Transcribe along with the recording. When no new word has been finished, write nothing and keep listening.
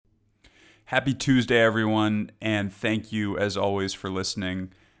Happy Tuesday, everyone, and thank you, as always, for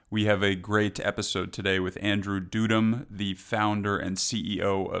listening. We have a great episode today with Andrew Dudum, the founder and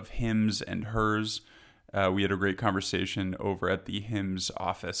CEO of Hims and Hers. We had a great conversation over at the Hims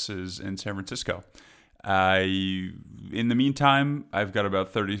offices in San Francisco. In the meantime, I've got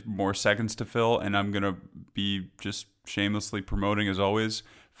about 30 more seconds to fill, and I'm going to be just shamelessly promoting, as always.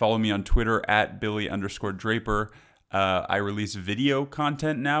 Follow me on Twitter at Billy_Draper. I release video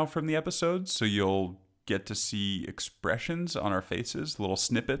content now from the episodes, so you'll get to see expressions on our faces, little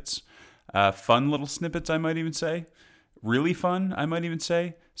snippets, fun little snippets, I might even say. Really fun, I might even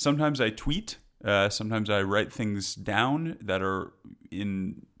say. Sometimes I tweet. Sometimes I write things down that are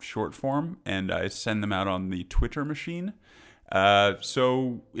in short form, and I send them out on the Twitter machine.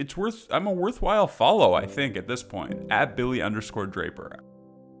 So I'm a worthwhile follow, I think, at this point, at Billy_Draper.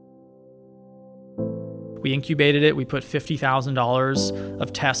 We incubated it. We put $50,000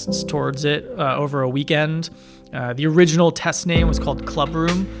 of tests towards it over a weekend. The original test name was called Club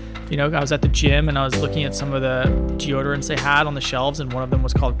Room. You know, I was at the gym and I was looking at some of the deodorants they had on the shelves, and one of them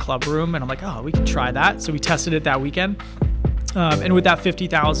was called Club Room. And I'm like, oh, we can try that. So we tested it that weekend. And with that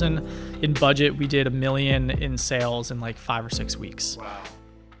 $50,000 in budget, we did $1 million in sales in like 5 or 6 weeks. Wow.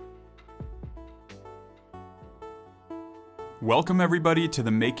 Welcome, everybody, to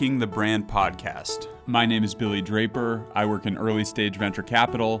the Making the Brand podcast. My name is Billy Draper. I work in early stage venture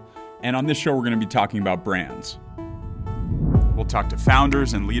capital, and on this show, we're going to be talking about brands. We'll talk to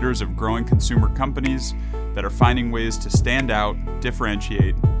founders and leaders of growing consumer companies that are finding ways to stand out,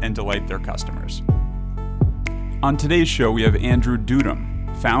 differentiate, and delight their customers. On today's show, we have Andrew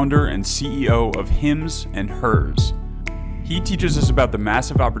Dudum, founder and CEO of Hims and Hers. He teaches us about the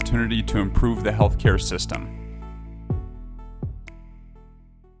massive opportunity to improve the healthcare system.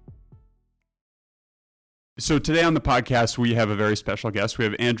 So today on the podcast, we have a very special guest. We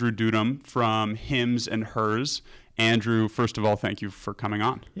have Andrew Dudum from Hims and Hers. Andrew, first of all, thank you for coming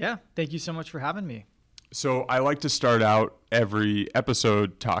on. Yeah, thank you so much for having me. So I like to start out every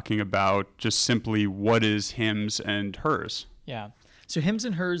episode talking about just simply what is Hims and Hers. Yeah, so Hims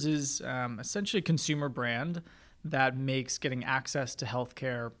and Hers is essentially a consumer brand that makes getting access to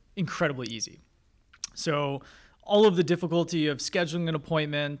healthcare incredibly easy. So all of the difficulty of scheduling an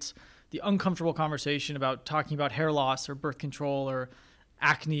appointment, the uncomfortable conversation about talking about hair loss or birth control or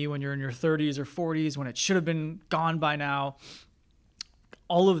acne when you're in your 30s or 40s when it should have been gone by now.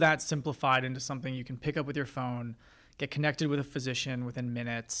 All of that simplified into something you can pick up with your phone, get connected with a physician within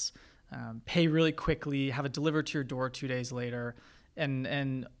minutes, pay really quickly, have it delivered to your door 2 days later, and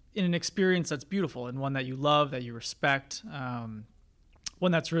in an experience that's beautiful and one that you love, that you respect, one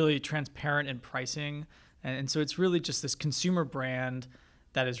that's really transparent in pricing. And so it's really just this consumer brand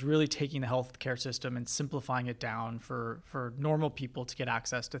that is really taking the healthcare system and simplifying it down for normal people to get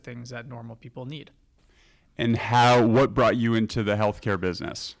access to things that normal people need. And what brought you into the healthcare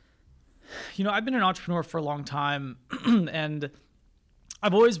business? You know, I've been an entrepreneur for a long time, and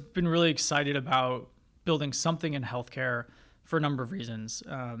I've always been really excited about building something in healthcare for a number of reasons.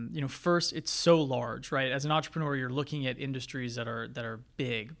 First, it's so large, right? As an entrepreneur, you're looking at industries that are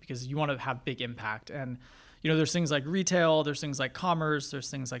big because you want to have big impact. And there's things like retail, there's things like commerce, there's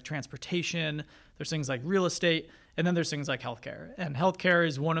things like transportation, there's things like real estate, and then there's things like healthcare. And healthcare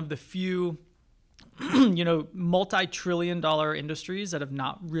is one of the few, multi-trillion-dollar industries that have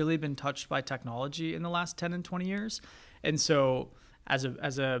not really been touched by technology in the last 10 and 20 years. And so as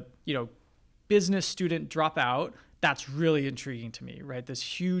a business student dropout, that's really intriguing to me, right? This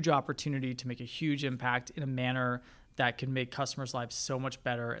huge opportunity to make a huge impact in a manner that can make customers' lives so much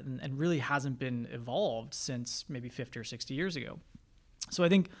better and really hasn't been evolved since maybe 50 or 60 years ago. So I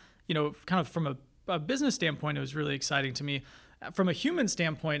think, kind of from a business standpoint, it was really exciting to me. From a human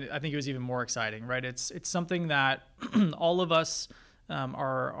standpoint, I think it was even more exciting, right? It's something that all of us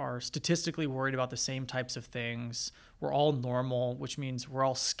are statistically worried about the same types of things. We're all normal, which means we're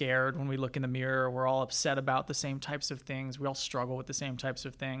all scared when we look in the mirror. We're all upset about the same types of things. We all struggle with the same types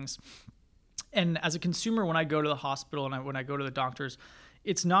of things. And as a consumer, when I go to the hospital and when I go to the doctors,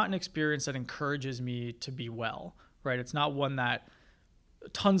 it's not an experience that encourages me to be well, right? It's not one that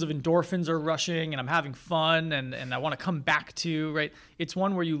tons of endorphins are rushing and I'm having fun and I want to come back to, right? It's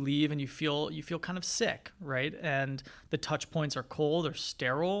one where you leave and you feel kind of sick, right? And the touch points are cold, they're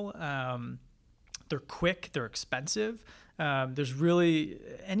sterile, they're quick, they're expensive. There's really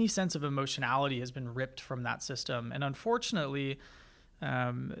any sense of emotionality has been ripped from that system. And unfortunately,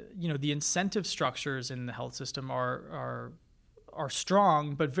 the incentive structures in the health system are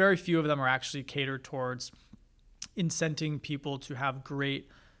strong, but very few of them are actually catered towards incenting people to have great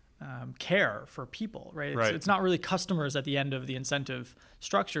care for people, right? Right. It's not really customers at the end of the incentive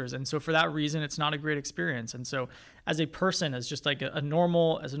structures. And so for that reason, it's not a great experience. And so as a person, as just like a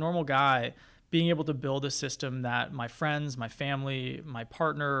normal guy, being able to build a system that my friends, my family, my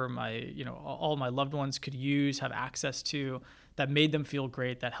partner, all my loved ones could use, have access to, that made them feel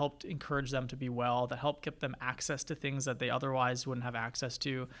great, that helped encourage them to be well, that helped get them access to things that they otherwise wouldn't have access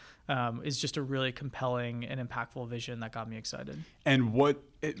to, is just a really compelling and impactful vision that got me excited. And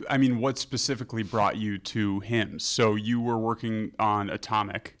what specifically brought you to HIMSS? So you were working on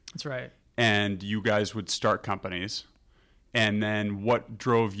Atomic. That's right. And you guys would start companies. And then what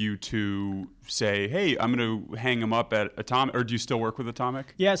drove you to say, hey, I'm going to hang them up at Atomic? Or do you still work with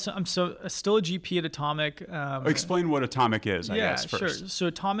Atomic? Yeah, so I'm still a GP at Atomic. Explain what Atomic is, I guess, first. Sure. So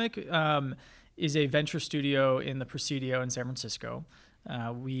Atomic is a venture studio in the Presidio in San Francisco. What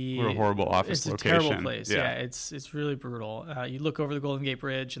a horrible office location. It's a terrible place. Yeah, it's really brutal. You look over the Golden Gate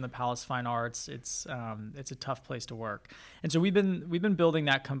Bridge and the Palace of Fine Arts. It's a tough place to work. And so we've been building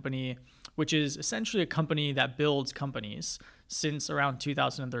that company, which is essentially a company that builds companies, since around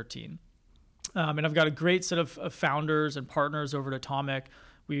 2013. And I've got a great set of founders and partners over at Atomic.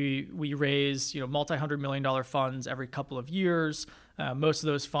 We raise multi-$100 million funds every couple of years. Most of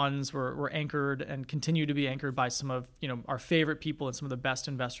those funds were anchored and continue to be anchored by some of our favorite people and some of the best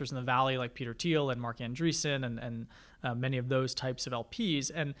investors in the Valley, like Peter Thiel and Mark Andreessen and many of those types of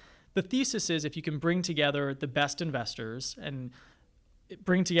LPs. And the thesis is, if you can bring together the best investors and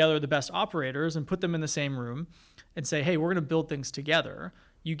bring together the best operators and put them in the same room and say, hey, we're going to build things together,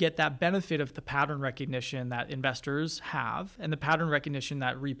 you get that benefit of the pattern recognition that investors have and the pattern recognition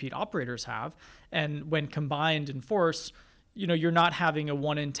that repeat operators have. And when combined in force, you're not having a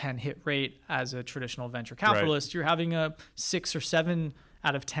 1 in 10 hit rate as a traditional venture capitalist. Right. You're having a 6 or 7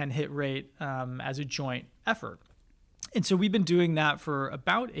 out of 10 hit rate as a joint effort. And so we've been doing that for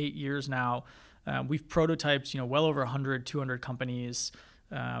about 8 years now. We've prototyped, well over 100, 200 companies,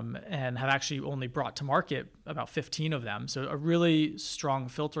 and have actually only brought to market about 15 of them. So a really strong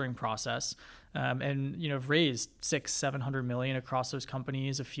filtering process, and have raised $600-700 million across those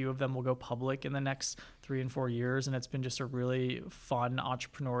companies. A few of them will go public in the next 3 and 4 years, and it's been just a really fun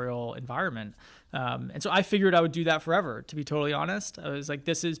entrepreneurial environment. And so I figured I would do that forever. To be totally honest, I was like,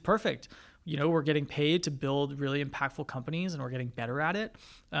 this is perfect. We're getting paid to build really impactful companies, and we're getting better at it.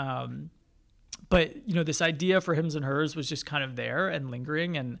 But, this idea for Hims and Hers was just kind of there and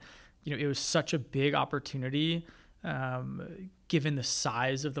lingering. And, it was such a big opportunity, given the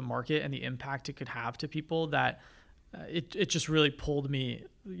size of the market and the impact it could have to people, that it just really pulled me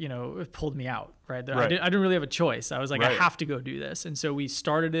out, right? Right. I didn't really have a choice. I was like, right. I have to go do this. And so we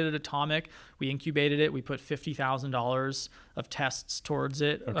started it at Atomic. We incubated it. We put $50,000 of tests towards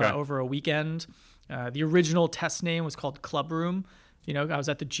it over a weekend. The original test name was called Club Room. I was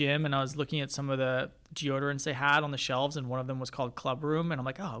at the gym and I was looking at some of the deodorants they had on the shelves, and one of them was called Club Room. And I'm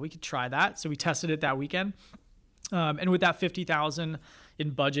like, oh, we could try that. So we tested it that weekend. And with that $50,000 in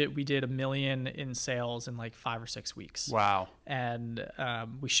budget, we did $1 million in sales in like 5 or 6 weeks. Wow. And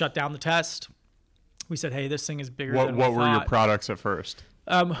we shut down the test. We said, hey, this thing is bigger than we thought. What were your products at first?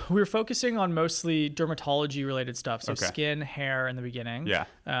 We were focusing on mostly dermatology related stuff. So skin, hair in the beginning. Yeah.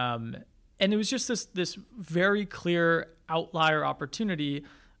 And it was just this very clear outlier opportunity,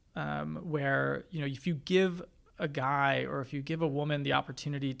 where, if you give a guy or if you give a woman the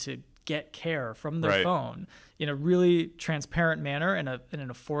opportunity to get care from their right. phone in a really transparent manner and in an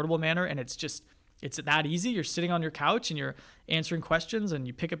affordable manner, and it's that easy. You're sitting on your couch and you're answering questions, and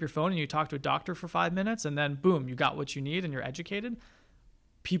you pick up your phone and you talk to a doctor for 5 minutes, and then boom, you got what you need and you're educated.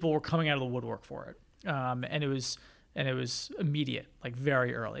 People were coming out of the woodwork for it. And it was immediate, like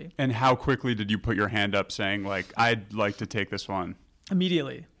very early. And how quickly did you put your hand up saying, like, I'd like to take this one?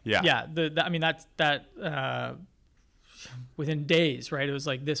 Immediately. Yeah. Yeah. Within days, right? It was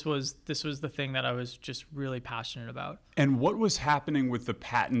like, this was the thing that I was just really passionate about. And what was happening with the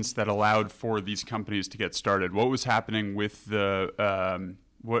patents that allowed for these companies to get started? What was happening with the,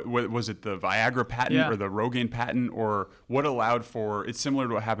 what was it, the Viagra patent or the Rogaine patent, or what allowed for, it's similar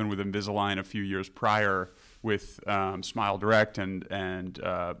to what happened with Invisalign a few years prior with Smile Direct and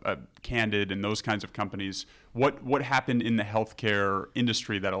Candid and those kinds of companies. What happened in the healthcare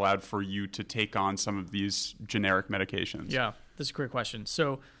industry that allowed for you to take on some of these generic medications? Yeah, that's a great question.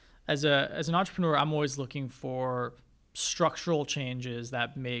 So as an entrepreneur, I'm always looking for structural changes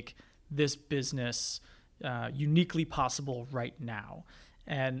that make this business uniquely possible right now.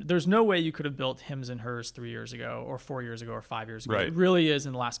 And there's no way you could have built Hims and Hers 3 years ago or 4 years ago or 5 years ago. Right. It really is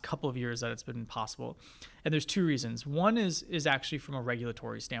in the last couple of years that it's been possible. And there's 2 reasons. One is actually from a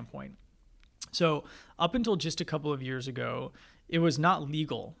regulatory standpoint. So up until just a couple of years ago, it was not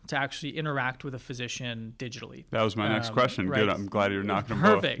legal to actually interact with a physician digitally. That was my next question. Right. Good. I'm glad you're knocking them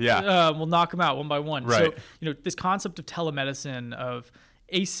Perfect. both. Yeah. We'll knock them out one by one. Right. So, this concept of telemedicine, of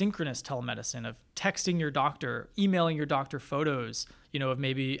asynchronous telemedicine, of texting your doctor, emailing your doctor photos, of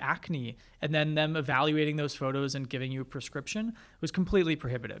maybe acne, and then them evaluating those photos and giving you a prescription was completely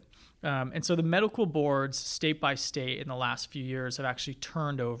prohibited. And so the medical boards, state by state, in the last few years have actually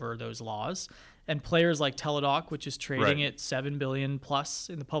turned over those laws. And players like Teladoc, which is trading at $7 billion plus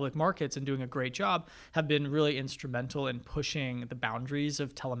in the public markets and doing a great job, have been really instrumental in pushing the boundaries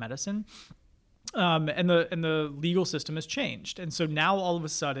of telemedicine. And the legal system has changed. And so now all of a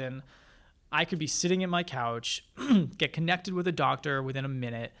sudden, I could be sitting at my couch, get connected with a doctor within a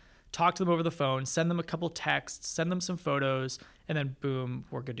minute, talk to them over the phone, send them a couple texts, send them some photos, and then boom,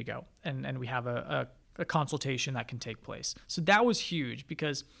 we're good to go. And we have a consultation that can take place. So that was huge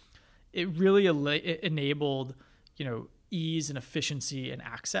because it really enabled, ease and efficiency and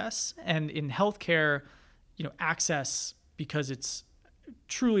access. And in healthcare, access, because it's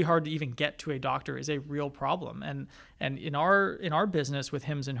truly hard to even get to a doctor, is a real problem. And in our business with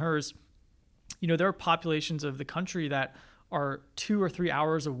Hims and Hers, there are populations of the country that are 2 or 3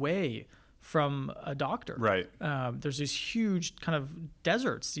 hours away from a doctor. Right. There's these huge kind of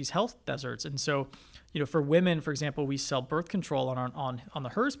deserts, these health deserts. And so, for women, for example, we sell birth control on the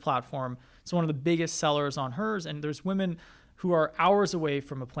Hers platform. It's one of the biggest sellers on Hers. And there's women who are hours away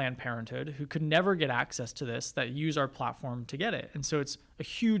from a Planned Parenthood who could never get access to this that use our platform to get it. And so it's a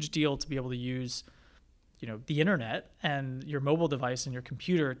huge deal to be able to use, the internet and your mobile device and your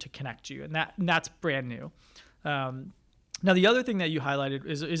computer to connect you. And that's brand new. Now, the other thing that you highlighted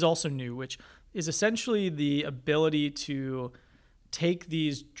is also new, which is essentially the ability to take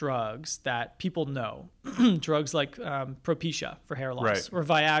these drugs that people know, drugs like Propecia for hair loss, right, or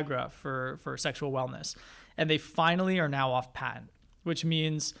Viagra for sexual wellness, and they finally are now off patent, which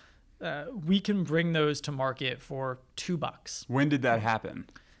means we can bring those to market for $2. When did that happen?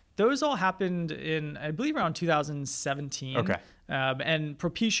 Those all happened in, I believe, around 2017. Okay. And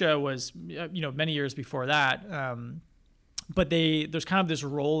Propecia was, many years before that. But there's kind of this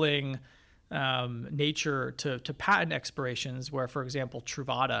rolling nature to patent expirations where, for example,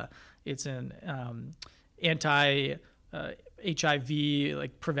 Truvada, it's an anti-HIV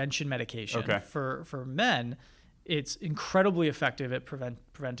prevention medication for men. It's incredibly effective at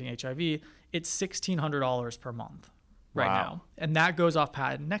preventing HIV. It's $1,600 per month right now. And that goes off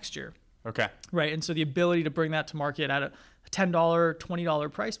patent next year. Okay. Right. And so the ability to bring that to market at a $10,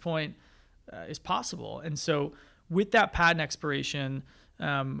 $20 price point is possible. And so with that patent expiration,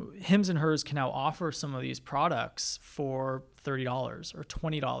 Hims and Hers can now offer some of these products for $30 or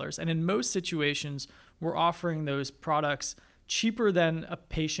 $20. And in most situations, we're offering those products cheaper than a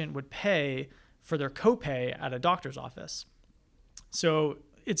patient would pay for their copay at a doctor's office. So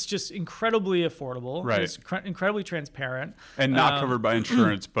it's just incredibly affordable. Right. It's incredibly transparent. And not covered by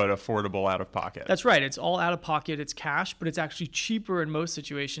insurance, but affordable out of pocket. That's right. It's all out of pocket. It's cash, but it's actually cheaper in most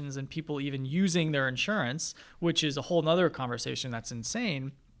situations than people even using their insurance, which is a whole nother conversation that's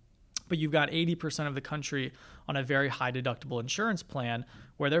insane. But you've got 80% of the country on a very high deductible insurance plan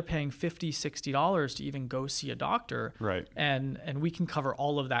where they're paying $50, $60 to even go see a doctor. Right. And we can cover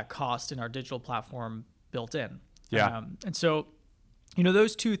all of that cost in our digital platform built in. Yeah. And so,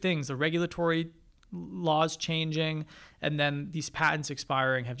 those two things, the regulatory laws changing and then these patents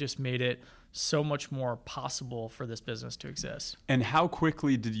expiring, have just made it so much more possible for this business to exist. And how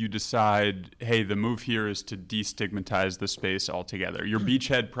quickly did you decide, hey, the move here is to destigmatize the space altogether? Your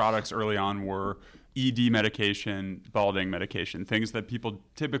beachhead products early on were ED medication, balding medication, things that people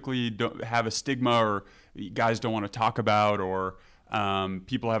typically don't have a stigma or guys don't want to talk about, or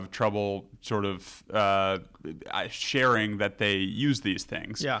people have trouble sort of sharing that they use these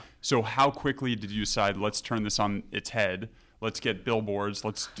things. Yeah. So how quickly did you decide, let's turn this on its head? Let's get billboards.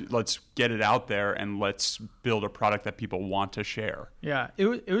 Let's get it out there, and let's build a product that people want to share. Yeah,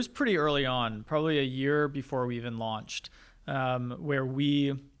 it was pretty early on, probably a year before we even launched, where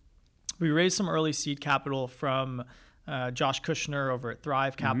we raised some early seed capital from Josh Kushner over at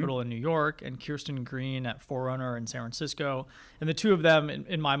Thrive Capital in New York and Kirsten Green at Forerunner in San Francisco. And the two of them,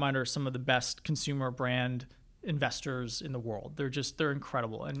 in my mind, are some of the best consumer brand investors in the world. They're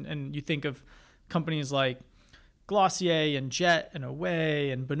incredible. And you think of companies like Glossier and Jet and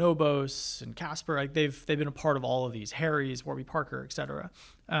Away and Bonobos and Casper, they've been a part of all of these, Harry's, Warby Parker, et cetera.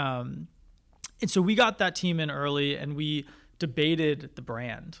 And so we got that team in early and we debated the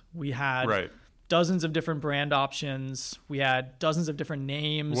brand. We had dozens of different brand options. We had dozens of different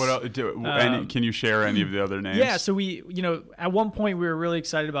names. What else, can you share any of the other names? Yeah, so we, at one point we were really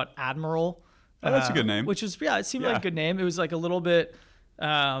excited about Admiral Oh, that's a good name. Which is, it seemed like a good name. It was like a little bit, it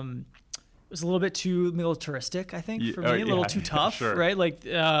was a little bit too militaristic, I think, for me, a little too tough, sure. right? Like,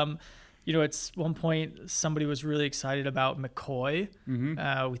 at one point somebody was really excited about McCoy.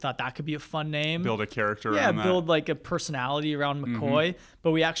 We thought that could be a fun name. Build a character around that. Build like a personality around McCoy.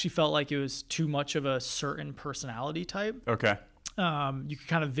 But we actually felt like it was too much of a certain personality type. Okay. You could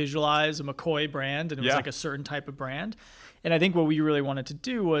kind of visualize a McCoy brand, and it was like a certain type of brand. And I think what we really wanted to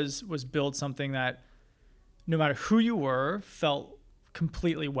do was build something that no matter who you were, felt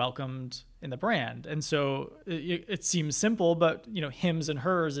completely welcomed in the brand. And so it seems simple, but Hims and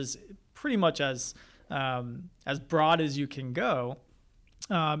Hers is pretty much as broad as you can go.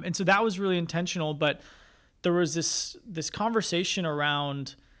 And so that was really intentional, but there was this conversation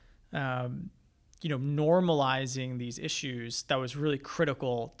around normalizing these issues that was really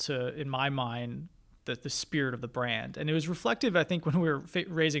critical to, in my mind, the spirit of the brand. And it was reflective, I think, when we were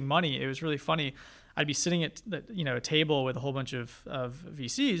raising money. It was really funny. I'd be sitting at a table with a whole bunch of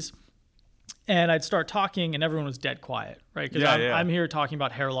VCs, and I'd start talking, and everyone was dead quiet, right? Because I'm here talking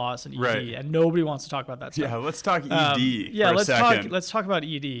about hair loss and ED, and nobody wants to talk about that stuff. Yeah, let's talk ED for a second. Let's talk about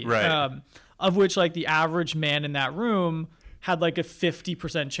ED. Right. Of which, like, the average man in that room had like a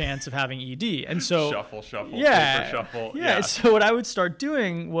 50% chance of having ED. And so shuffle, paper shuffle. Yeah. So what I would start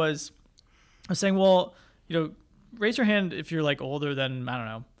doing was I was saying, well, raise your hand if you're like older than, I don't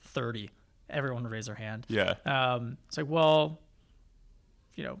know, 30. Everyone would raise their hand. Yeah. It's like, well,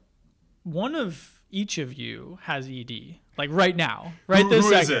 one of each of you has ED, like right now, right this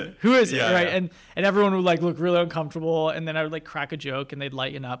second. Is it? Who is it? Yeah, right. Yeah. And everyone would like look really uncomfortable, and then I would like crack a joke and they'd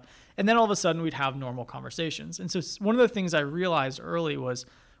lighten up. And then all of a sudden we'd have normal conversations. And so one of the things I realized early was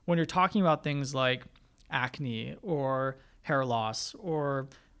when you're talking about things like acne or hair loss or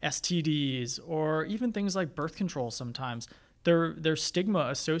STDs or even things like birth control, sometimes there's stigma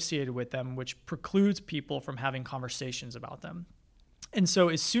associated with them, which precludes people from having conversations about them. And so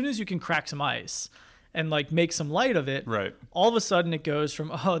as soon as you can crack some ice and like make some light of it, right, all of a sudden it goes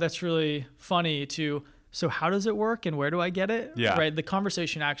from, oh, that's really funny, to, so how does it work and where do I get it? Yeah. Right. The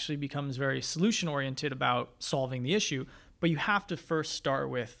conversation actually becomes very solution oriented about solving the issue, but you have to first start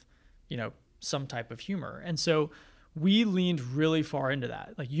with, some type of humor. And so we leaned really far into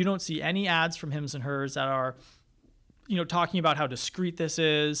that. Like, you don't see any ads from Hims and Hers that are, talking about how discreet this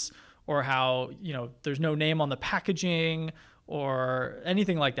is, or how, there's no name on the packaging or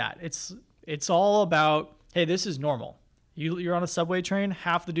anything like that. It's all about, hey, this is normal. You're on a subway train.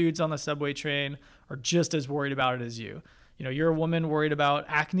 Half the dudes on the subway train are just as worried about it as you. You're a woman worried about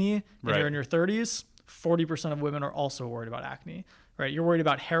acne, and right, you're in your 30s. 40% of women are also worried about acne, right? You're worried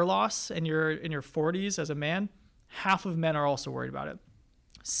about hair loss, and you're in your 40s as a man. Half of men are also worried about it.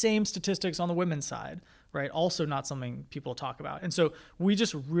 Same statistics on the women's side, right? Also not something people talk about. And so we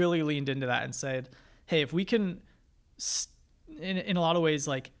just really leaned into that and said, hey, if we can, in a lot of ways,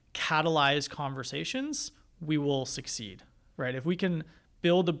 like catalyze conversations, we will succeed, right? If we can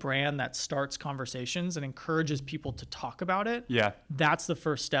build a brand that starts conversations and encourages people to talk about it, that's the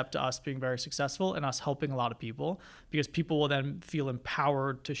first step to us being very successful and us helping a lot of people, because people will then feel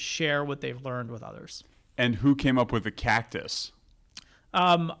empowered to share what they've learned with others. And who came up with the cactus?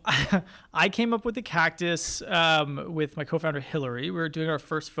 I came up with the cactus with my co-founder Hillary. We were doing our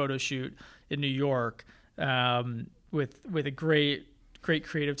first photo shoot in New York with a great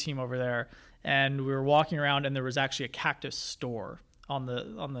creative team over there, and we were walking around, and there was actually a cactus store on the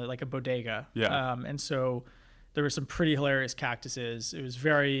like a bodega. And so there were some pretty hilarious cactuses. It was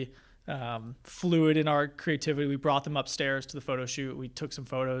very fluid in our creativity. We brought them upstairs to the photo shoot. We took some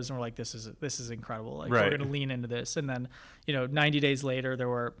photos, and we're like, this is incredible. Like, we're going to lean into this. And then, 90 days later, there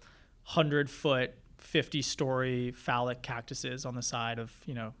were 100-foot, 50-story phallic cactuses on the side of,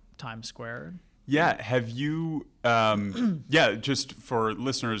 Times Square. Yeah. Have you, just for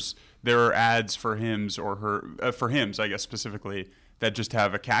listeners, there are ads for Hims or her, for Hims, I guess, specifically, that just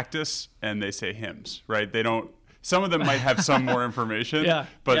have a cactus and they say Hims, right? They don't, some of them might have some more information,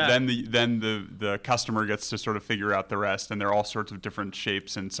 then the customer gets to sort of figure out the rest, and they're all sorts of different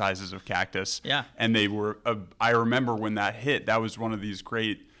shapes and sizes of cactus. Yeah. And they were, I remember when that hit, that was one of these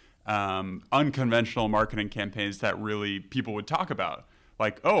great unconventional marketing campaigns that really people would talk about.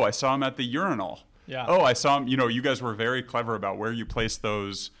 Like, oh, I saw him at the urinal. Yeah. Oh, I saw him, you guys were very clever about where you placed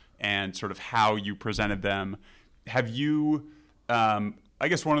those and sort of how you presented them. Have you, I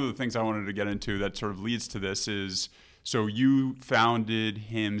guess one of the things I wanted to get into that sort of leads to this is, so you founded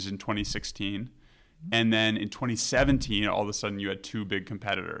Hims in 2016, and then in 2017, all of a sudden you had two big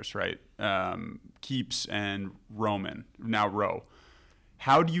competitors, right? Keeps and Roman, now Ro.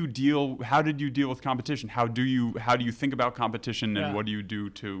 How did you deal with competition? How do you think about competition, and what do you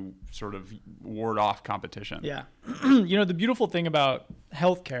do to sort of ward off competition? Yeah. The beautiful thing about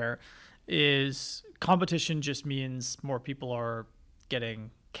healthcare is competition just means more people are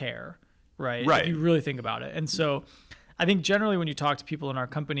getting care, right? Right. If you really think about it. And so I think generally when you talk to people in our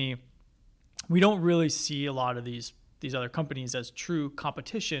company, we don't really see a lot of these other companies as true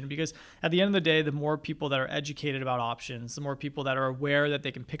competition, because at the end of the day, the more people that are educated about options, the more people that are aware that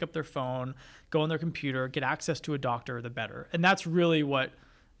they can pick up their phone, go on their computer, get access to a doctor, the better. And that's really what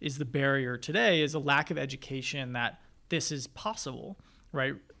is the barrier today, is a lack of education that this is possible,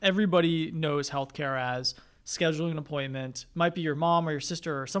 right? Everybody knows healthcare as scheduling an appointment, might be your mom or your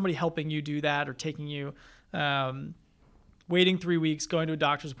sister or somebody helping you do that, or taking you, waiting 3 weeks, going to a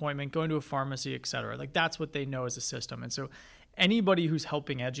doctor's appointment, going to a pharmacy, et cetera. Like that's what they know as a system. And so anybody who's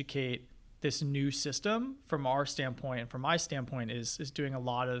helping educate this new system from our standpoint and from my standpoint is doing a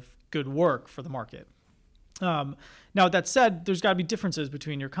lot of good work for the market. Now, that said, there's got to be differences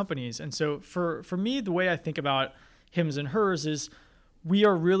between your companies. And so for me, the way I think about Hims and Hers is we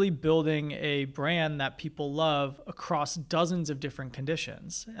are really building a brand that people love across dozens of different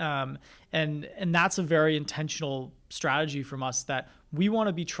conditions. And that's a very intentional strategy from us, that we want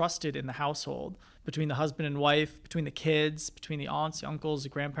to be trusted in the household, between the husband and wife, between the kids, between the aunts, the uncles, the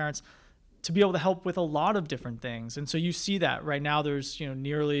grandparents, to be able to help with a lot of different things. And so you see that right now there's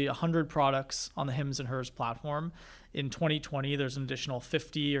nearly 100 products on the Hims and Hers platform. In 2020, there's an additional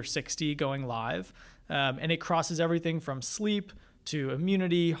 50 or 60 going live. And it crosses everything from sleep to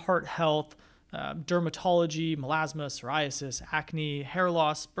immunity, heart health, dermatology, melasma, psoriasis, acne, hair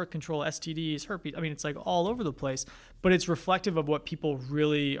loss, birth control, STDs, herpes. I mean, it's like all over the place, but it's reflective of what people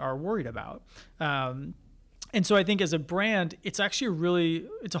really are worried about. And so I think as a brand, it's actually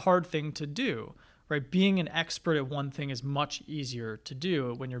it's a hard thing to do, right? Being an expert at one thing is much easier to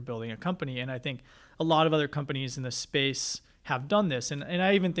do when you're building a company. And I think a lot of other companies in this space have done this. And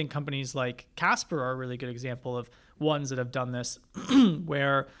I even think companies like Casper are a really good example of ones that have done this,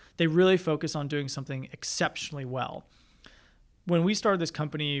 where they really focus on doing something exceptionally well. When we started this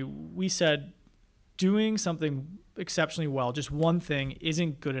company, we said doing something exceptionally well, just one thing,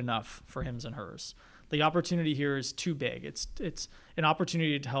 isn't good enough for Hims and Hers. The opportunity here is too big. It's an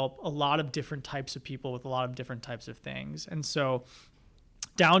opportunity to help a lot of different types of people with a lot of different types of things. And so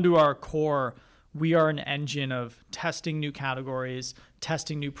down to our core, we are an engine of testing new categories,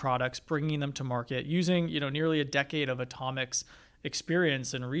 testing new products, bringing them to market, using nearly a decade of Atomic's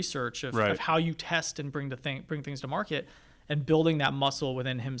experience and research of how you test and bring things to market, and building that muscle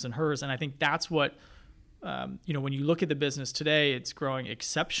within Hims and Hers. And I think that's what when you look at the business today, it's growing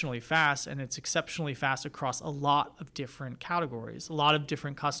exceptionally fast, and it's exceptionally fast across a lot of different categories, a lot of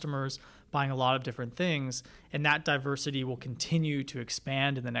different customers buying a lot of different things, and that diversity will continue to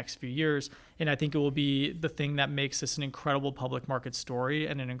expand in the next few years. And I think it will be the thing that makes this an incredible public market story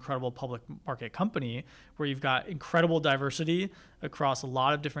and an incredible public market company, where you've got incredible diversity across a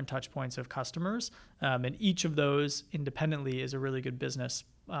lot of different touch points of customers, and each of those independently is a really good business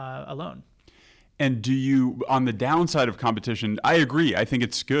alone. And do you, on the downside of competition, I agree. I think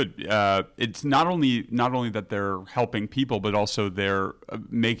it's good. It's not only that they're helping people, but also they're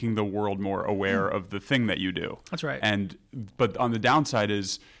making the world more aware of the thing that you do. That's right. But on the downside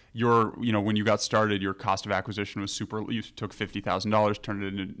is when you got started, your cost of acquisition was you took $50,000, turned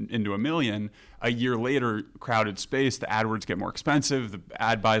it into $1 million. A year later, crowded space, the AdWords get more expensive, the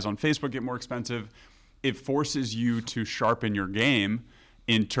ad buys on Facebook get more expensive. It forces you to sharpen your game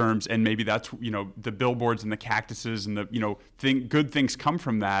in terms, and maybe that's the billboards and the cactuses and the good things come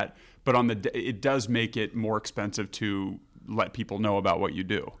from that, but it does make it more expensive to let people know about what you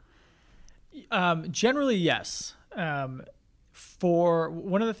do. Generally, yes. For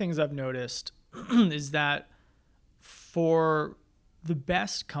one of the things I've noticed is that for the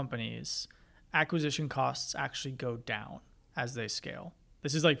best companies, acquisition costs actually go down as they scale.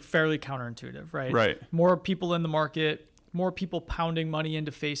 This is like fairly counterintuitive, right? Right. More people in the market, more people pounding money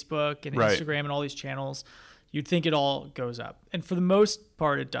into Facebook and Instagram and all these channels, you'd think it all goes up. And for the most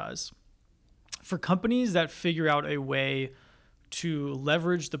part, it does. For companies that figure out a way to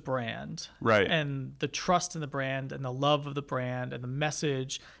leverage the brand and the trust in the brand and the love of the brand and the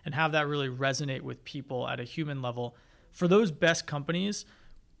message, and have that really resonate with people at a human level, for those best companies,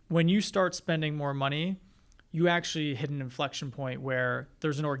 when you start spending more money, you actually hit an inflection point where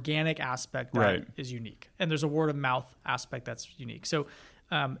there's an organic aspect that is unique, and there's a word of mouth aspect that's unique. So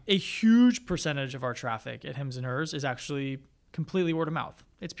a huge percentage of our traffic at Hims and Hers is actually completely word of mouth.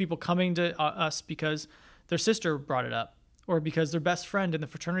 It's people coming to us because their sister brought it up, or because their best friend in the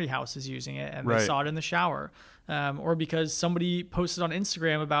fraternity house is using it and they Right. saw it in the shower, or because somebody posted on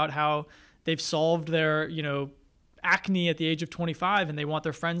Instagram about how they've solved their, acne at the age of 25 and they want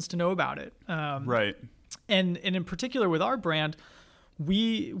their friends to know about it. Right. And in particular with our brand,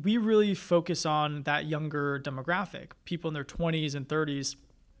 we really focus on that younger demographic, people in their 20s and 30s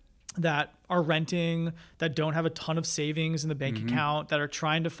that are renting, that don't have a ton of savings in the bank account, that are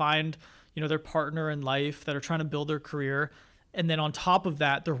trying to find, their partner in life, that are trying to build their career. And then on top of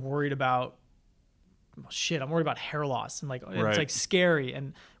that, they're worried about, I'm worried about hair loss, and Right. it's like scary.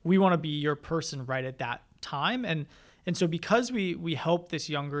 And we want to be your person right at that time. And so because we help this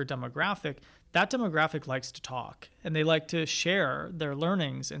younger demographic, that demographic likes to talk and they like to share their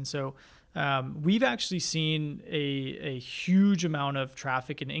learnings. And so we've actually seen a huge amount of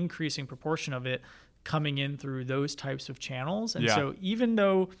traffic, an increasing proportion of it coming in through those types of channels. And so even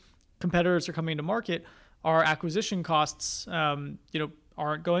though competitors are coming to market, our acquisition costs,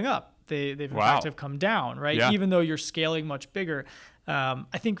 aren't going up. They've in fact have come down, right? Yeah. Even though you're scaling much bigger.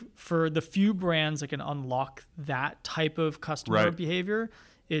 I think for the few brands that can unlock that type of customer Right. behavior,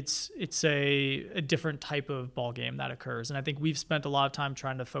 it's a different type of ball game that occurs. And I think we've spent a lot of time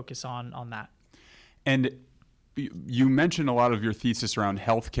trying to focus on that. And you mentioned a lot of your thesis around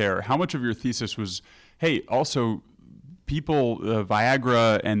healthcare. How much of your thesis was, hey, also people,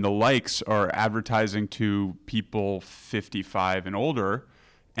 Viagra and the likes are advertising to people 55 and older,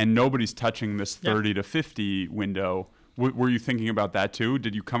 and nobody's touching this 30 to 50 window. Were you thinking about that too?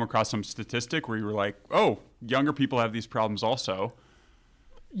 Did you come across some statistic where you were like, oh, younger people have these problems also?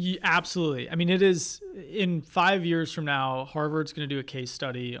 Yeah, absolutely. I mean, it is in 5 years from now, Harvard's going to do a case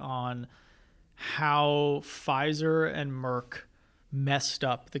study on how Pfizer and Merck messed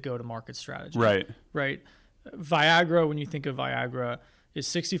up the go-to-market strategy. Right. Right. Viagra, when you think of Viagra, is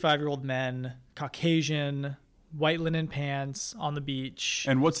 65-year-old men, Caucasian, white linen pants on the beach.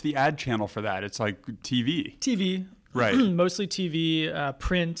 And what's the ad channel for that? It's like TV. TV. Right. Mostly TV,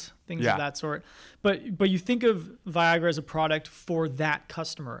 print, things of that sort. But you think of Viagra as a product for that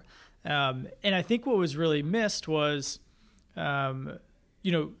customer. And I think what was really missed was,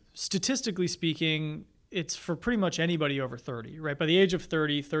 statistically speaking, it's for pretty much anybody over 30, right? By the age of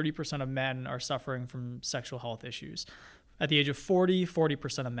 30% of men are suffering from sexual health issues. At the age of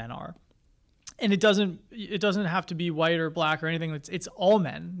 40% of men are. And it doesn't have to be white or black or anything. It's all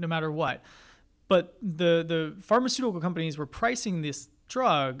men, no matter what. But the pharmaceutical companies were pricing this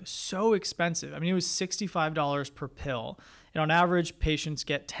drug so expensive. I mean, it was $65 per pill. And on average, patients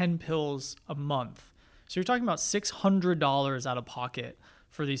get 10 pills a month. So you're talking about $600 out of pocket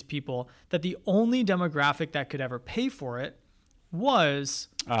for these people, that the only demographic that could ever pay for it was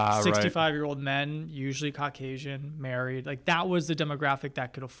 65-year-old men, usually Caucasian, married. Like, that was the demographic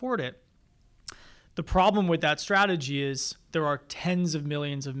that could afford it. The problem with that strategy is there are tens of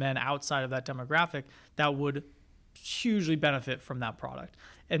millions of men outside of that demographic that would hugely benefit from that product.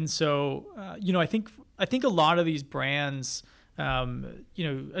 And so, I think a lot of these brands,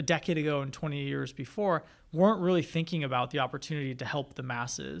 a decade ago and 20 years before, weren't really thinking about the opportunity to help the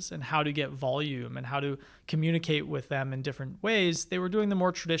masses and how to get volume and how to communicate with them in different ways. They were doing the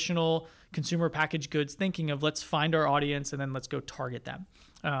more traditional consumer packaged goods thinking of, let's find our audience and then let's go target them.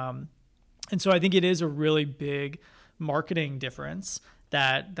 And so I think it is a really big marketing difference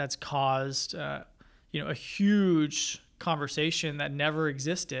that's caused, a huge conversation that never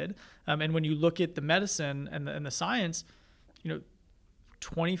existed. And when you look at the medicine and the science,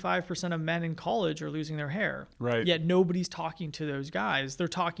 25% of men in college are losing their hair. Right. Yet nobody's talking to those guys. They're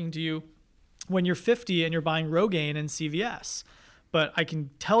talking to you when you're 50 and you're buying Rogaine and CVS. But I can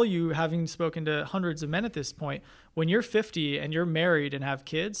tell you, having spoken to hundreds of men at this point, when you're 50 and you're married and have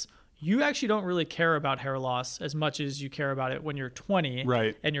kids, you actually don't really care about hair loss as much as you care about it when you're 20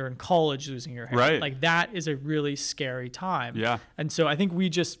 Right. and you're in college losing your hair. Right. Like, that is a really scary time. Yeah. And so I think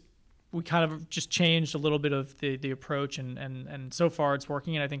we kind of just changed a little bit of the approach, and so far it's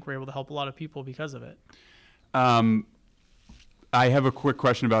working, and I think we're able to help a lot of people because of it. I have a quick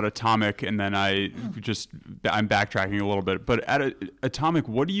question about Atomic, and then I'm backtracking a little bit. But at Atomic,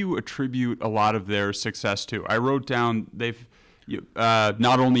 what do you attribute a lot of their success to? I wrote down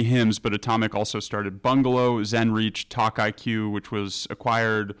not only Hims, but Atomic also started Bungalow, ZenReach, Talk IQ, which was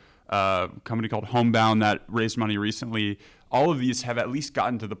acquired, a company called Homebound that raised money recently. All of these have at least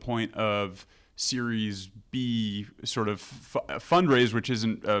gotten to the point of Series B sort of fundraise, which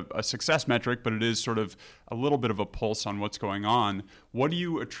isn't a success metric, but it is sort of a little bit of a pulse on what's going on. What do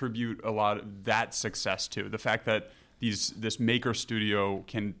you attribute a lot of that success to? The fact that this maker studio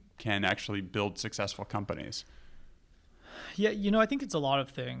can actually build successful companies? Yeah, I think it's a lot of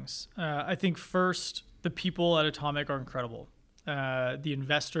things. I think first, the people at Atomic are incredible. The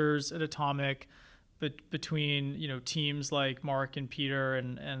investors at Atomic, between teams like Mark and Peter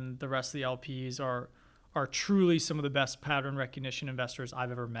and the rest of the LPs are truly some of the best pattern recognition investors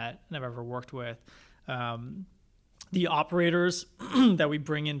I've ever met and I've ever worked with. The operators that we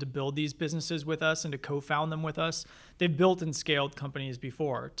bring in to build these businesses with us and to co-found them with us, they've built and scaled companies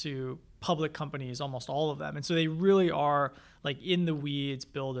before to public companies, almost all of them. And so they really are like in the weeds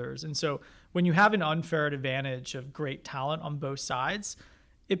builders. And so when you have an unfair advantage of great talent on both sides,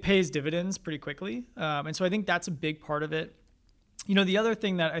 it pays dividends pretty quickly. And so I think that's a big part of it. The other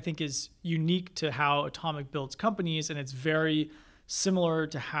thing that I think is unique to how Atomic builds companies, and it's very similar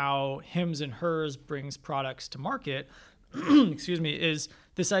to how Hims and Hers brings products to market, is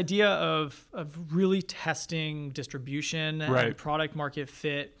this idea of really testing distribution and product market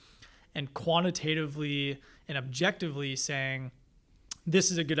fit and quantitatively and objectively saying,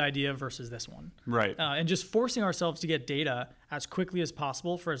 this is a good idea versus this one. Right. And just forcing ourselves to get data as quickly as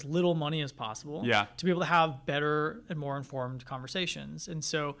possible for as little money as possible to be able to have better and more informed conversations. And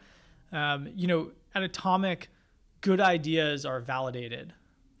so, at Atomic, good ideas are validated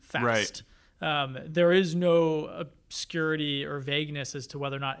fast. Right. There is no obscurity or vagueness as to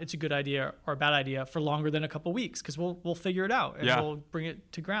whether or not it's a good idea or a bad idea for longer than a couple weeks, because we'll figure it out and we'll bring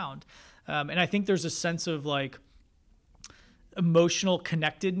it to ground. And I think there's a sense of like emotional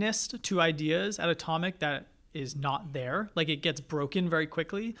connectedness to ideas at Atomic that is not there. Like it gets broken very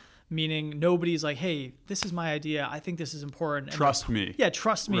quickly, meaning nobody's like, hey, this is my idea. I think this is important. Trust me. Yeah,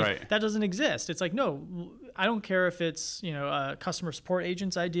 trust me. Right. That doesn't exist. It's like, no, I don't care if it's, a customer support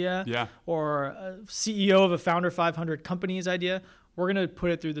agent's idea or a CEO of a Founder 500 company's idea. We're going to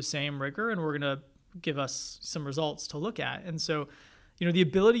put it through the same rigor and we're going to give us some results to look at. And so, the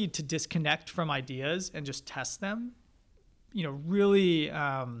ability to disconnect from ideas and just test them, really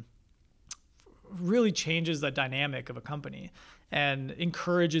changes the dynamic of a company and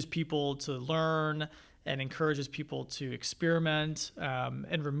encourages people to learn and encourages people to experiment,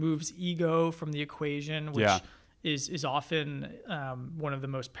 and removes ego from the equation, which is often one of the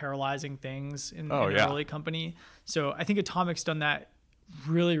most paralyzing things in an early company. So I think Atomic's done that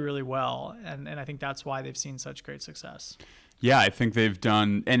really, really well. And I think that's why they've seen such great success. Yeah, I think they've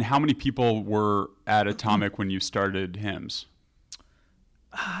done. And how many people were at Atomic when you started Hims?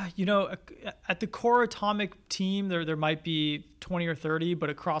 At the core Atomic team, there might be 20 or 30,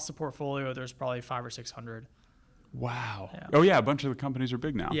 but across the portfolio, there's probably 500 or 600. Wow. Yeah. Oh, yeah. A bunch of the companies are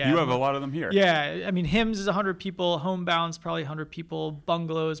big now. Yeah. You have a lot of them here. Yeah. I mean, Hims is 100 people. Homebound's probably 100 people.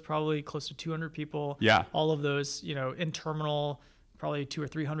 Bungalow's probably close to 200 people. Yeah. All of those, in Terminal, probably 200 or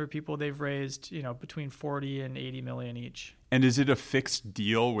 300 people they've raised, between 40 and 80 million each. And is it a fixed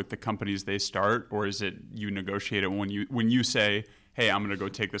deal with the companies they start, or is it you negotiate it when you say, hey, I'm going to go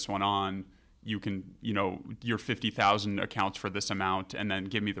take this one on, you can, your 50,000 accounts for this amount and then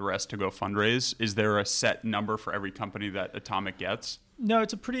give me the rest to go fundraise? Is there a set number for every company that Atomic gets? No,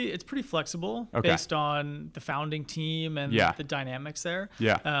 it's pretty flexible based on the founding team and the dynamics there.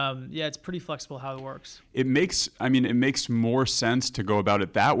 Yeah. It's pretty flexible how it works. It makes more sense to go about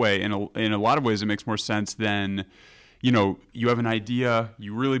it that way. In a lot of ways, it makes more sense than, you have an idea,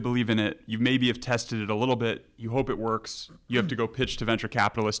 you really believe in it, you maybe have tested it a little bit, you hope it works, you have to go pitch to venture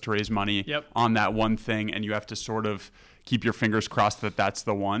capitalists to raise money on that one thing, and you have to sort of keep your fingers crossed that that's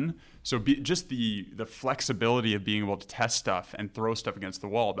the one. So just the flexibility of being able to test stuff and throw stuff against the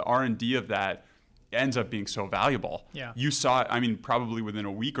wall, the R&D of that ends up being so valuable. Yeah. You saw, probably within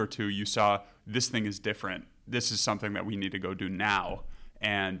a week or two, you saw this thing is different. This is something that we need to go do now.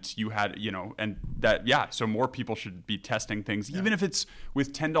 And you had, so more people should be testing things, even if it's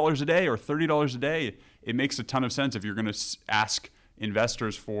with $10 a day or $30 a day. It makes a ton of sense. If you're going to ask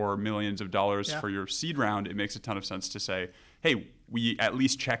investors for millions of dollars for your seed round, it makes a ton of sense to say, hey, we at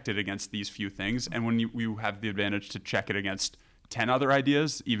least checked it against these few things. And when you have the advantage to check it against 10 other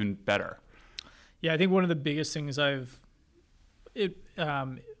ideas, even better. Yeah, I think one of the biggest things I've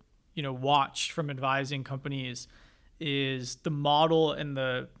watched from advising companies is the model and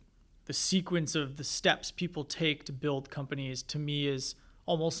the sequence of the steps people take to build companies, to me, is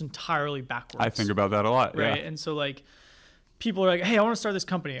almost entirely backwards. I think about that a lot. Right. Yeah. And so like people are like, hey, I want to start this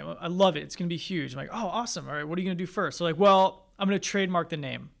company. I love it. It's going to be huge. I'm like, oh, awesome. All right. What are you going to do first? So like, well, I'm going to trademark the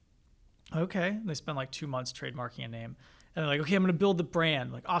name. Okay. And they spend like 2 months trademarking a name. And they're like, okay, I'm going to build the brand.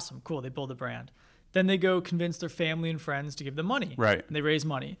 I'm like, awesome. Cool. They build the brand. Then they go convince their family and friends to give them money. Right. And they raise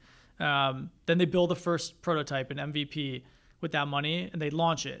money. Then they build the first prototype, an MVP, with that money, and they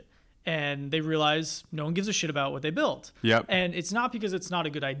launch it. And they realize no one gives a shit about what they built. Yep. And it's not because it's not a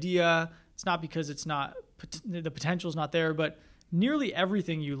good idea. It's not because the potential is not there. But nearly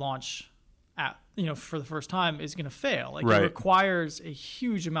everything you launch for the first time is going to fail. Like Right. it requires a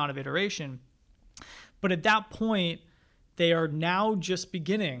huge amount of iteration. But at that point, they are now just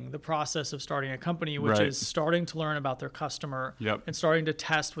beginning the process of starting a company, which Right. is starting to learn about their customer Yep. and starting to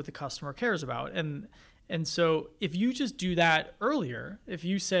test what the customer cares about. And so if you just do that earlier, if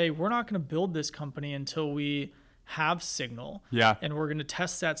you say, we're not going to build this company until we have signal, Yeah. and we're going to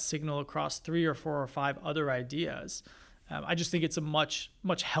test that signal across 3 or 4 or 5 other ideas, I just think it's a much,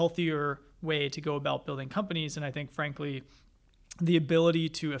 much healthier way to go about building companies. And I think, frankly, the ability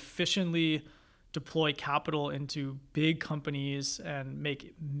to efficiently deploy capital into big companies and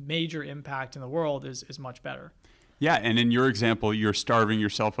make major impact in the world is much better. Yeah, and in your example, you're starving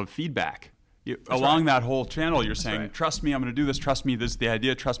yourself of feedback. Along that whole channel, you're saying, right. trust me, I'm going to do this. Trust me, this is the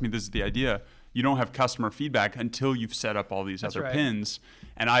idea. Trust me, this is the idea. You don't have customer feedback until you've set up all these That's other right. pins.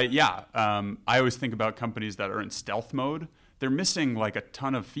 And I always think about companies that are in stealth mode. They're missing like a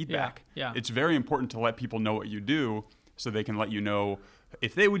ton of feedback. Yeah. It's very important to let people know what you do so they can let you know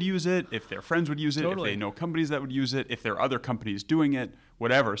if they would use it, if their friends would use it, Totally. if they know companies that would use it, if there are other companies doing it,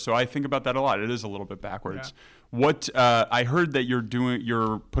 whatever. So I think about that a lot. It is a little bit backwards. What I heard that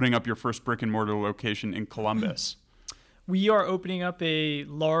you're putting up your first brick and mortar location in Columbus. We are opening up a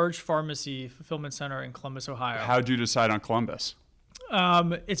large pharmacy fulfillment center in Columbus, Ohio. How'd you decide on Columbus?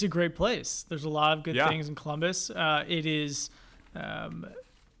 It's a great place. There's a lot of good Yeah. things in Columbus. It is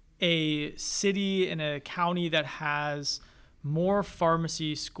a city and a county that has more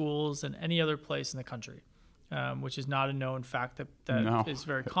pharmacy schools than any other place in the country, which is not a known fact that No. is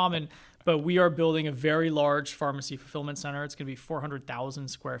very common. But we are building a very large pharmacy fulfillment center. It's going to be 400,000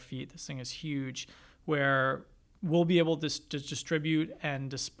 square feet. This thing is huge, where we'll be able to distribute and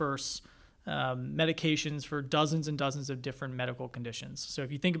disperse medications for dozens and dozens of different medical conditions. So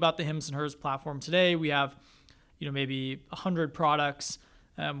if you think about the Hims and Hers platform today, we have, maybe 100 products.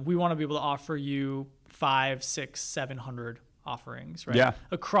 We want to be able to offer you 500, 600, 700 offerings, right? Yeah.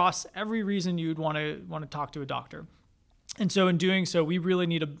 Across every reason you'd want to talk to a doctor. And so in doing so, we really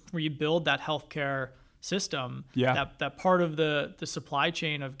need to rebuild that healthcare system. Yeah. That part of the supply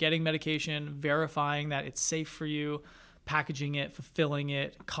chain of getting medication, verifying that it's safe for you, packaging it, fulfilling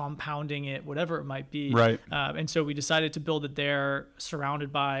it, compounding it, whatever it might be. Right. And so we decided to build it there,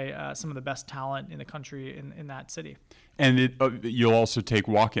 surrounded by some of the best talent in the country in that city. And you'll also take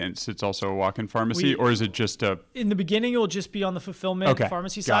walk-ins. It's also a walk-in pharmacy, or is it just a... In the beginning, it'll just be on the fulfillment Okay,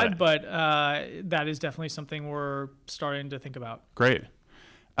 pharmacy got side, it. but that is definitely something we're starting to think about. Great.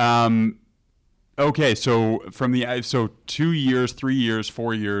 Okay, so 2 years, 3 years,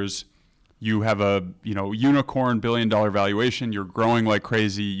 4 years, you have a unicorn $1 billion valuation. You're growing like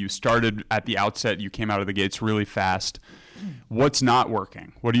crazy. You started at the outset. You came out of the gates really fast. What's not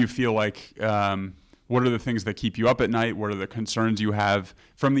working? What do you feel like? What are the things that keep you up at night? What are the concerns you have?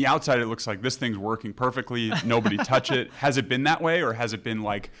 From the outside, it looks like this thing's working perfectly. Nobody touch it. Has it been that way, or has it been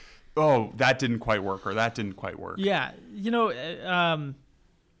like, oh, that didn't quite work, or that didn't quite work? Yeah,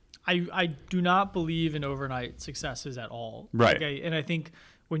 I do not believe in overnight successes at all. Right. And I think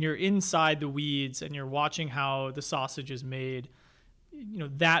when you're inside the weeds and you're watching how the sausage is made,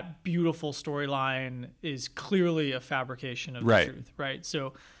 that beautiful storyline is clearly a fabrication of Right. the truth, right?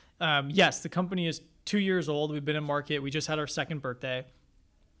 So, yes, the company is 2 years old. We've been in market. We just had our second birthday.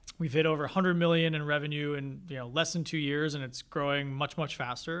 We've hit over 100 million in revenue in less than 2 years, and it's growing much, much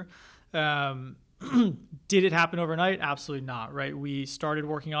faster. Did it happen overnight? Absolutely not, right? We started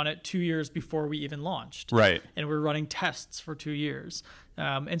working on it 2 years before we even launched. Right. And we're running tests for 2 years.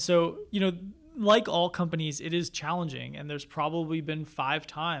 And so, like all companies, it is challenging. And there's probably been 5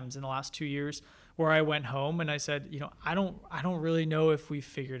 times in the last 2 years where I went home and I said, I don't really know if we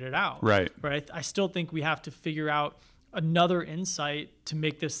figured it out. Right. Right. I still think we have to figure out another insight to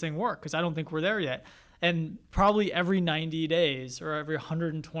make this thing work, because I don't think we're there yet. And probably every 90 days or every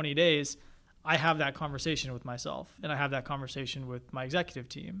 120 days, I have that conversation with myself, and I have that conversation with my executive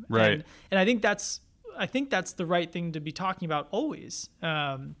team. Right. And I think that's the right thing to be talking about always.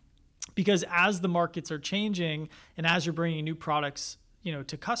 Because as the markets are changing and as you're bringing new products,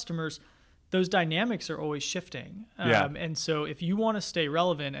 to customers, those dynamics are always shifting. Yeah. And so if you want to stay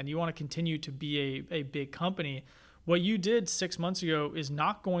relevant and you want to continue to be a big company, what you did 6 months ago is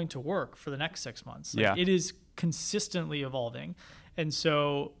not going to work for the next 6 months. Yeah. It is consistently evolving. And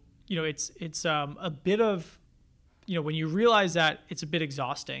so, it's a bit of, when you realize that, it's a bit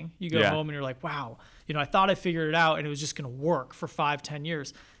exhausting. You go Yeah. home and you're like, wow, I thought I figured it out and it was just going to work for 5-10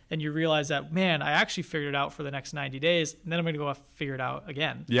 years. And you realize that, man, I actually figured it out for the next 90 days, and then I'm going to go figure it out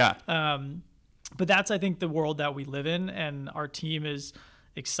again. Yeah. But that's, I think, the world that we live in, and our team is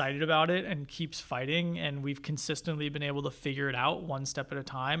excited about it and keeps fighting. And we've consistently been able to figure it out one step at a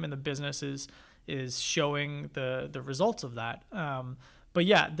time. And the business is showing the results of that. But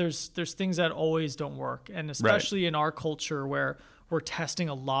yeah, there's things that always don't work. And especially in our culture where we're testing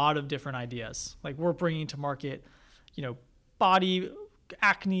a lot of different ideas. Like we're bringing to market, body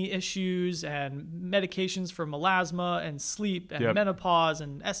acne issues and medications for melasma and sleep and menopause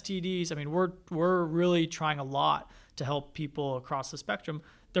and STDs. I mean, we're really trying a lot to help people across the spectrum.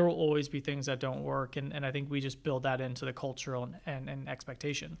 There will always be things that don't work. And I think we just build that into the culture and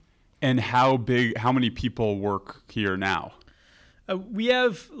expectation. And how many people work here now? We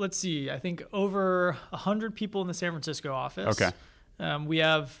have, let's see, I think over 100 people in the San Francisco office. Okay. We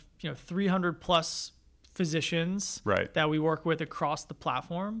have 300 plus physicians that we work with across the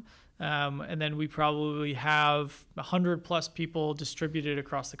platform. And then we probably have 100 plus people distributed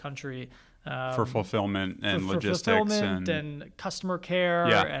across the country. For fulfillment and logistics. Fulfillment and customer care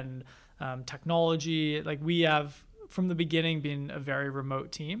and technology. Like we have, from the beginning, been a very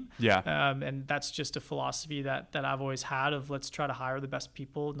remote team. And that's just a philosophy that I've always had of let's try to hire the best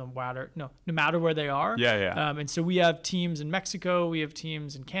people no matter where they are. And so we have teams in Mexico, we have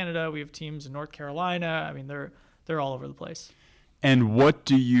teams in Canada, we have teams in North Carolina. I mean, they're all over the place. And what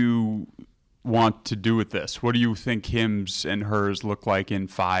do you want to do with this? What do you think Hims and Hers look like in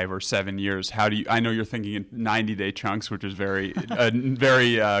 5 or 7 years? I know you're thinking in 90-day chunks, which is a very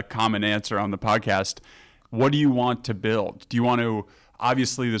common answer on the podcast. What do you want to build? Do you want to,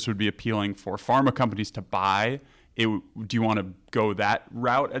 obviously this would be appealing for pharma companies to buy. Do you want to go that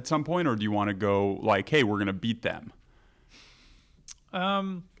route at some point, or do you want to go like, hey, we're going to beat them?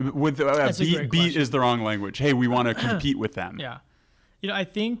 Beat is the wrong language. Hey, we want to compete with them. Yeah.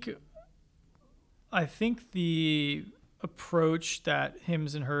 I think the approach that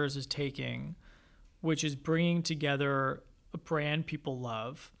Hims and Hers is taking, which is bringing together a brand people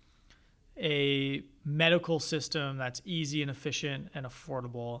love, a medical system that's easy and efficient and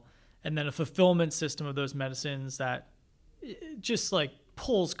affordable, and then a fulfillment system of those medicines that just like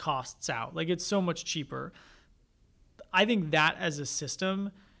pulls costs out. Like it's so much cheaper. I think that as a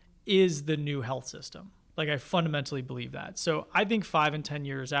system is the new health system. Like I fundamentally believe that. So I think 5 and 10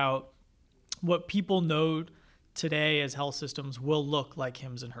 years out, what people know today as health systems will look like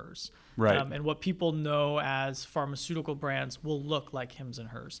Hims and Hers. And what people know as pharmaceutical brands will look like Hims and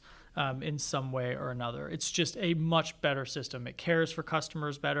Hers in some way or another. It's just a much better system. It cares for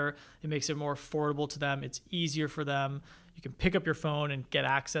customers better. It makes it more affordable to them. It's easier for them. You can pick up your phone and get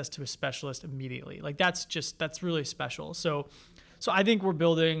access to a specialist immediately. Like that's really special. So I think we're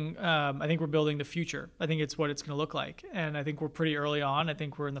building the future. I think it's what it's going to look like. And I think we're pretty early on. I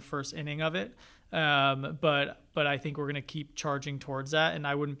think we're in the first inning of it. But I think we're going to keep charging towards that. And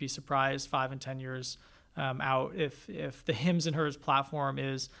I wouldn't be surprised 5 and 10 years out if the Hims and Hers platform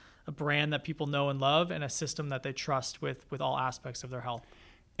is a brand that people know and love and a system that they trust with all aspects of their health.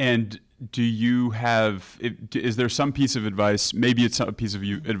 And is there some piece of advice, maybe it's a piece of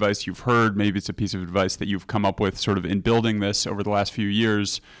advice you've heard, maybe it's a piece of advice that you've come up with sort of in building this over the last few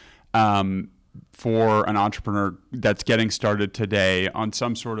years, for an entrepreneur that's getting started today on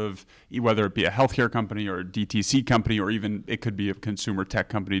some sort of, whether it be a healthcare company or a DTC company, or even it could be a consumer tech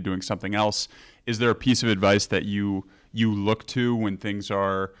company doing something else? Is there a piece of advice that you look to when things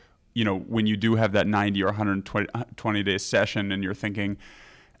are, when you do have that 90 or 120 day session and you're thinking,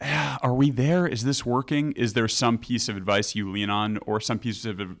 are we there? Is this working? Is there some piece of advice you lean on, or some piece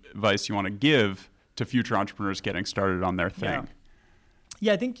of advice you want to give to future entrepreneurs getting started on their thing?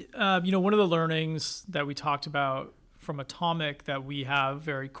 Yeah, I think one of the learnings that we talked about from Atomic that we have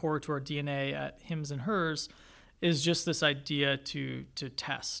very core to our DNA at Hims and Hers is just this idea to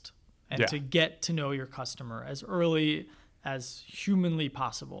test and to get to know your customer as early as humanly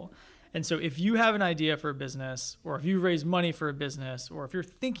possible. And so if you have an idea for a business, or if you raise money for a business, or if you're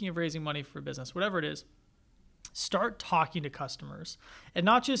thinking of raising money for a business, whatever it is, start talking to customers, and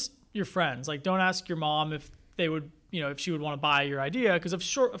not just your friends. Like don't ask your mom if they would, if she would want to buy your idea, because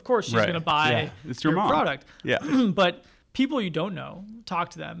of course she's going to buy it's your product. Yeah. But people you don't know, talk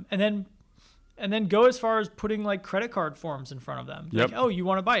to them, and then go as far as putting like credit card forms in front of them. Like, oh, you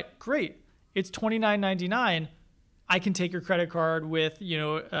want to buy it? Great. It's $29.99. I can take your credit card with,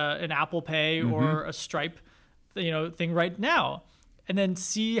 an Apple Pay or a Stripe, thing right now. And then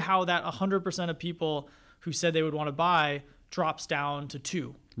see how that 100% of people who said they would want to buy drops down to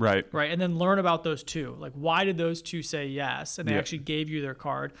 2. Right. And then learn about those 2. Like, why did those 2 say yes? And they actually gave you their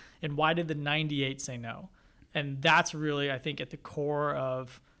card. And why did the 98 say no? And that's really, I think, at the core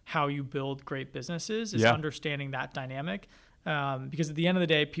of how you build great businesses is understanding that dynamic. Because at the end of the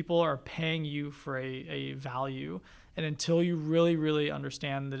day, people are paying you for a value. And until you really, really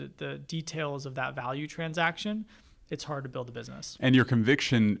understand the details of that value transaction, it's hard to build a business. And your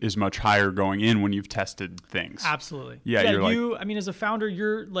conviction is much higher going in when you've tested things. Absolutely. Yeah, I mean, as a founder,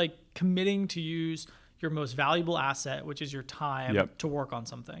 you're like committing to use your most valuable asset, which is your time, to work on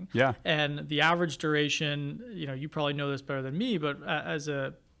something. Yeah. And the average duration, you probably know this better than me, but as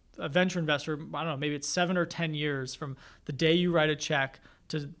a venture investor, I don't know, maybe it's 7 or 10 years from the day you write a check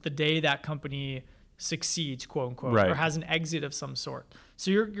to the day that company succeeds, quote unquote, or has an exit of some sort.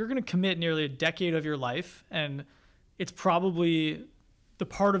 So you're going to commit nearly a decade of your life, and it's probably the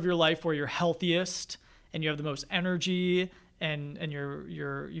part of your life where you're healthiest and you have the most energy and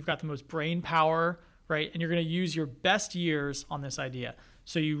you've got the most brain power, right? And you're going to use your best years on this idea.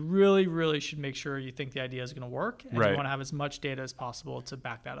 So you really, really should make sure you think the idea is going to work, and you want to have as much data as possible to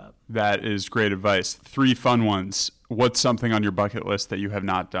back that up. That is great advice. 3 fun ones. What's something on your bucket list that you have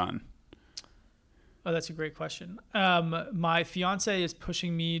not done? Oh, that's a great question. My fiance is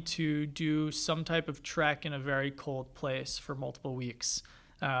pushing me to do some type of trek in a very cold place for multiple weeks.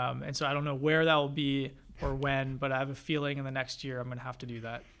 And so I don't know where that will be or when, but I have a feeling in the next year I'm going to have to do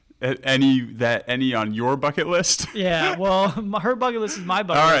that. Any on your bucket list? Yeah, well, her bucket list is my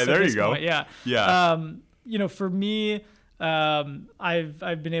bucket list. All right, there you go. Point. Yeah. Yeah. For me,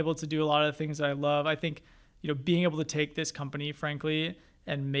 I've been able to do a lot of the things that I love. I think, being able to take this company, frankly,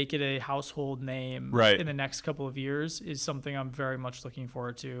 and make it a household name in the next couple of years is something I'm very much looking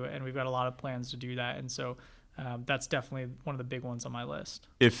forward to. And we've got a lot of plans to do that. And so that's definitely one of the big ones on my list.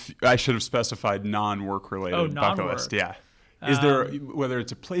 If I should have specified non-work related bucket list. Yeah. Is there, whether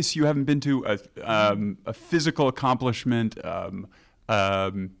it's a place you haven't been to, a physical accomplishment, I'm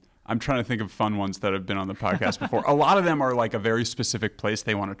trying to think of fun ones that have been on the podcast before. A lot of them are like a very specific place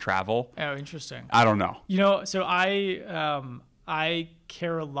they want to travel. Oh, interesting. I don't know. So I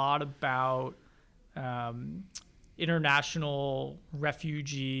care a lot about international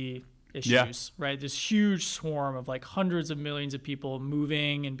refugee issues, right? This huge swarm of like hundreds of millions of people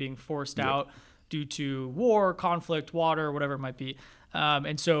moving and being forced out due to war, conflict, water, whatever it might be.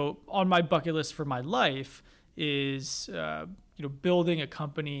 And so on my bucket list for my life is, building a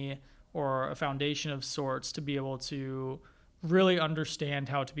company or a foundation of sorts to be able to really understand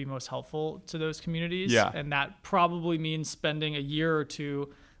how to be most helpful to those communities. Yeah. And that probably means spending a year or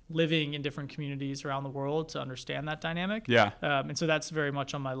two living in different communities around the world to understand that dynamic. Yeah. And so that's very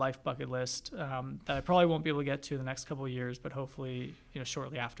much on my life bucket list that I probably won't be able to get to in the next couple of years, but hopefully,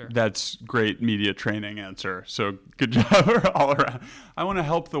 shortly after. That's great media training answer. So good job all around. I want to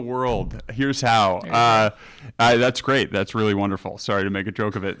help the world. Here's how. That's great. That's really wonderful. Sorry to make a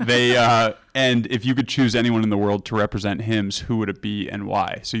joke of it. And if you could choose anyone in the world to represent HIMSS, who would it be and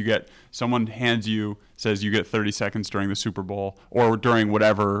why? So someone says you get 30 seconds during the Super Bowl or during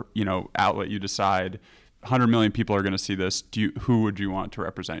whatever, outlet you decide. 100 million people are going to see this. Who would you want to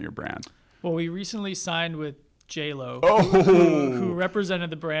represent your brand? Well, we recently signed with J-Lo, Oh. who represented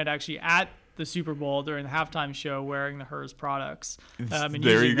the brand actually at the Super Bowl during the halftime show wearing the HERS products.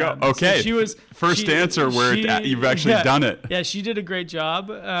 There you go. Them. Okay. So answer where you've actually done it. Yeah, she did a great job.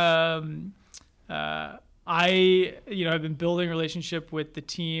 I have been building a relationship with the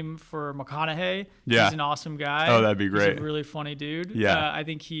team for McConaughey. Yeah. He's an awesome guy. Oh, that'd be great. He's a really funny dude. Yeah. I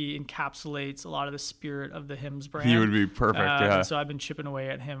think he encapsulates a lot of the spirit of the HIMSS brand. He would be perfect, yeah. So I've been chipping away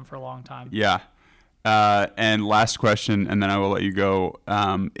at him for a long time. Yeah. And last question, and then I will let you go.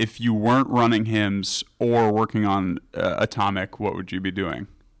 If you weren't running HIMSS or working on Atomic, what would you be doing?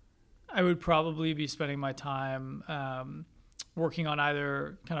 I would probably be spending my time working on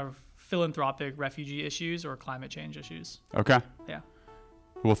either kind of philanthropic refugee issues or climate change issues. Okay. Yeah.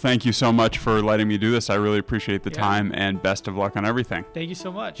 Well, thank you so much for letting me do this. I really appreciate the time, and best of luck on everything. Thank you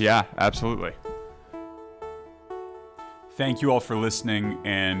so much. Yeah, absolutely. Thank you all for listening,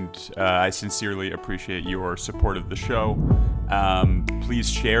 and I sincerely appreciate your support of the show. Please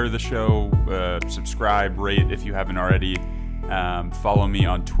share the show, subscribe, rate if you haven't already. Follow me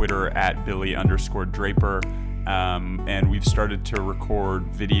on Twitter at Billy_Draper. And we've started to record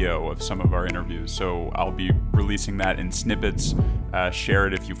video of some of our interviews, so I'll be releasing that in snippets. Share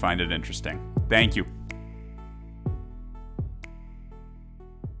it if you find it interesting. Thank you.